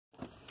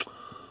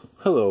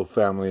Hello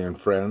family and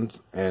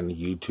friends and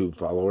YouTube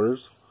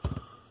followers.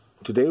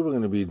 Today we're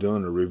going to be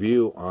doing a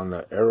review on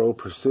the Aero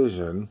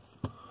Presison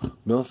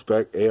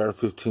mil-spec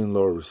AR-15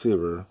 lower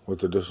receiver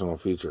with additional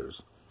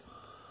features.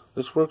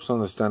 This works on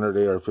the standard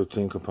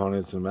AR-15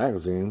 components and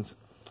magazines,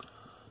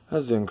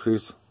 has the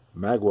increased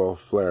magwell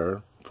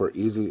flare for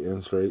easy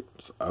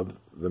inserts of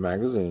the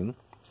magazine,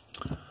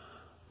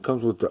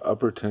 comes with the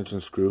upper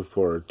tension screw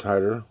for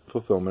tighter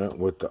fulfillment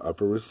with the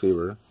upper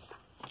receiver.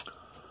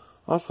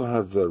 Also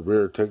has the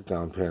rear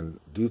takedown pin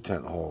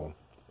detent hole.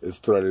 It's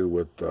threaded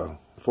with the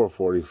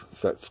 440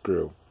 set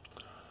screw.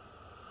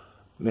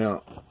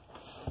 Now,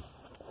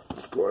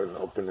 let's go ahead and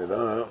open it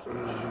up.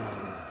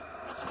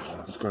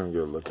 Let's go and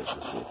get a look at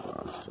this real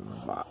fast in the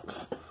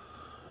box.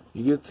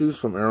 You get these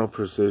from Aero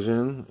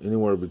Presison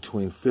anywhere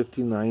between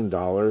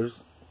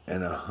 $59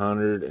 and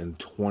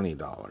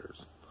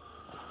 $120.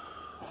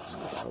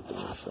 Let's open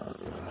this up.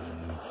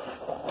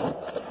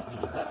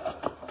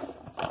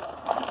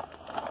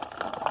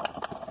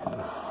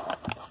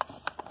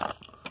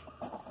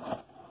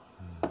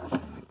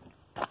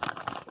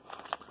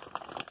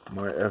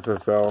 My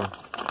FFL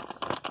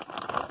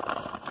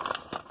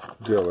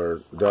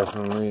dealer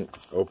definitely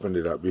opened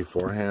it up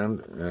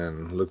beforehand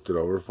and looked it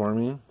over for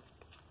me.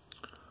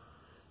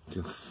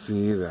 You can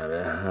see that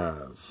it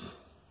has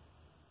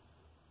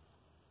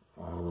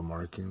all the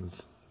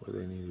markings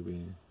where they need to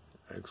be.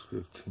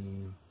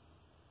 X15,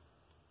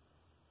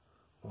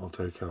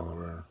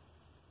 multi-caliber,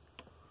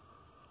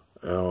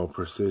 Aero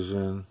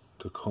Presison,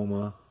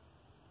 Tacoma,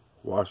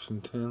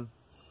 Washington.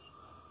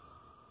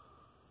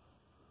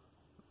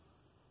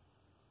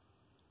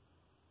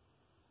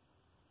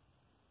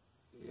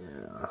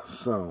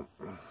 So,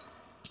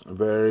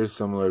 very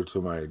similar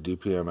to my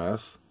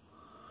DPMS.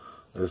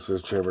 This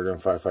is chambered in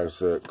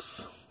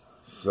 5.56.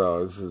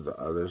 So, this is the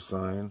other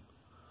side.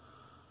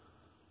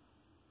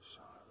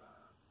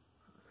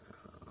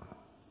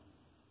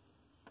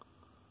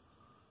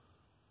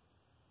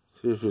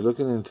 See, if you're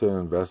looking into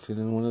investing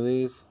in one of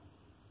these,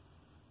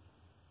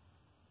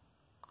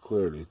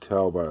 clearly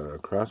tell by the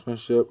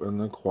craftsmanship and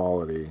the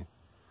quality.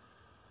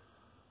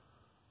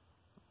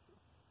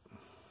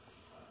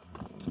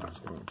 Let's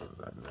go and put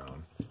that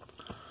down.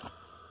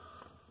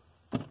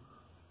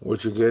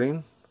 What you're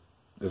getting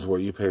is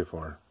what you pay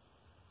for.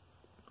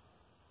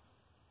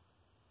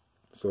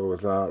 So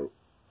without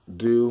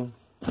ado,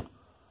 if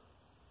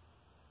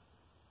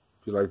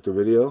you like the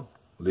video,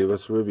 leave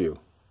us a review.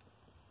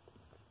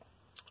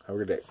 Have a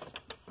good day.